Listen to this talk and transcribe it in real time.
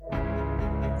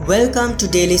Welcome to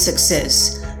Daily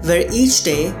Success, where each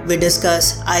day we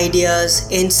discuss ideas,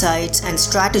 insights, and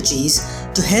strategies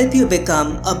to help you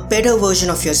become a better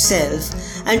version of yourself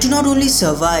and to not only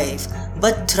survive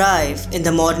but thrive in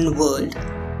the modern world.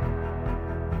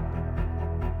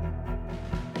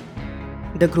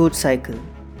 The growth cycle.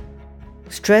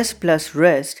 Stress plus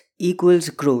rest equals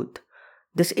growth.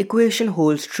 This equation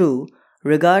holds true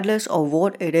regardless of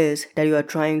what it is that you are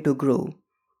trying to grow.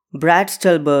 Brad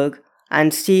Stulberg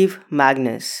and Steve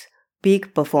Magness,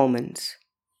 Peak Performance.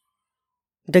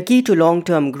 The key to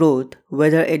long-term growth,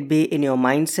 whether it be in your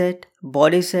mindset,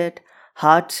 body set,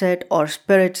 heart set, or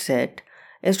spirit set,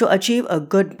 is to achieve a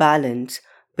good balance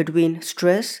between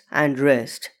stress and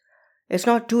rest. It's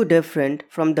not too different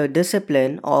from the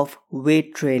discipline of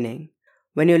weight training.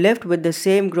 When you lift with the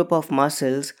same group of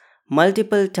muscles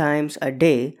multiple times a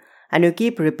day and you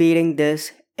keep repeating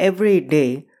this every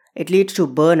day, it leads to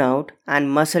burnout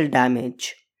and muscle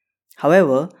damage.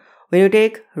 However, when you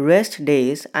take rest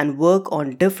days and work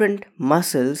on different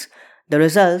muscles, the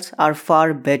results are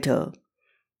far better.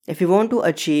 If you want to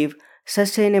achieve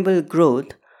sustainable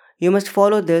growth, you must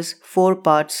follow this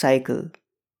 4-part cycle.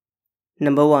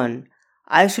 Number 1.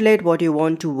 Isolate what you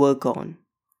want to work on.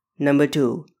 Number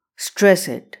 2. Stress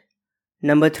it.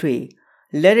 Number 3.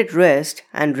 Let it rest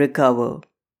and recover.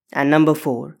 And number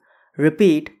 4.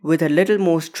 Repeat with a little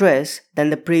more stress than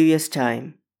the previous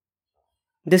time.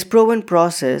 This proven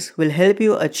process will help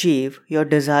you achieve your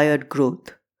desired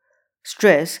growth.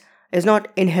 Stress is not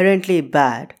inherently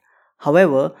bad.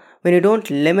 However, when you don't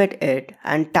limit it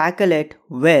and tackle it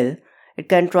well, it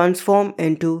can transform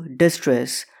into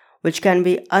distress, which can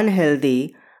be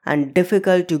unhealthy and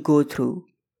difficult to go through.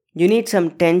 You need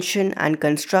some tension and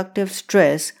constructive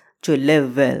stress to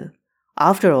live well.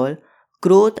 After all,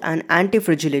 growth and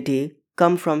anti-fragility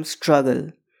come from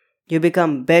struggle. You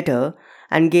become better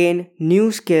and gain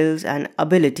new skills and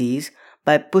abilities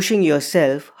by pushing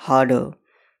yourself harder.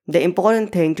 The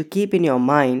important thing to keep in your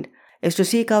mind is to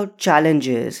seek out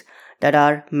challenges that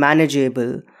are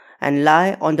manageable and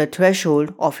lie on the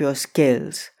threshold of your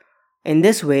skills. In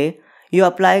this way, you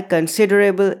apply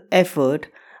considerable effort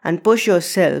and push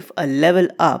yourself a level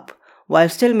up while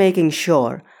still making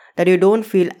sure that you don't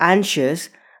feel anxious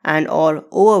and or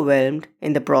overwhelmed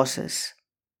in the process.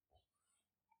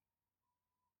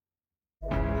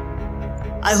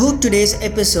 I hope today's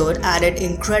episode added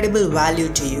incredible value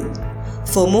to you.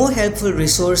 For more helpful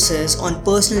resources on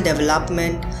personal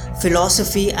development,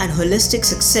 philosophy, and holistic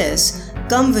success,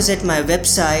 come visit my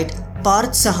website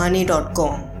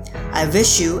parthsahani.com. I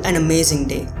wish you an amazing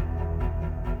day.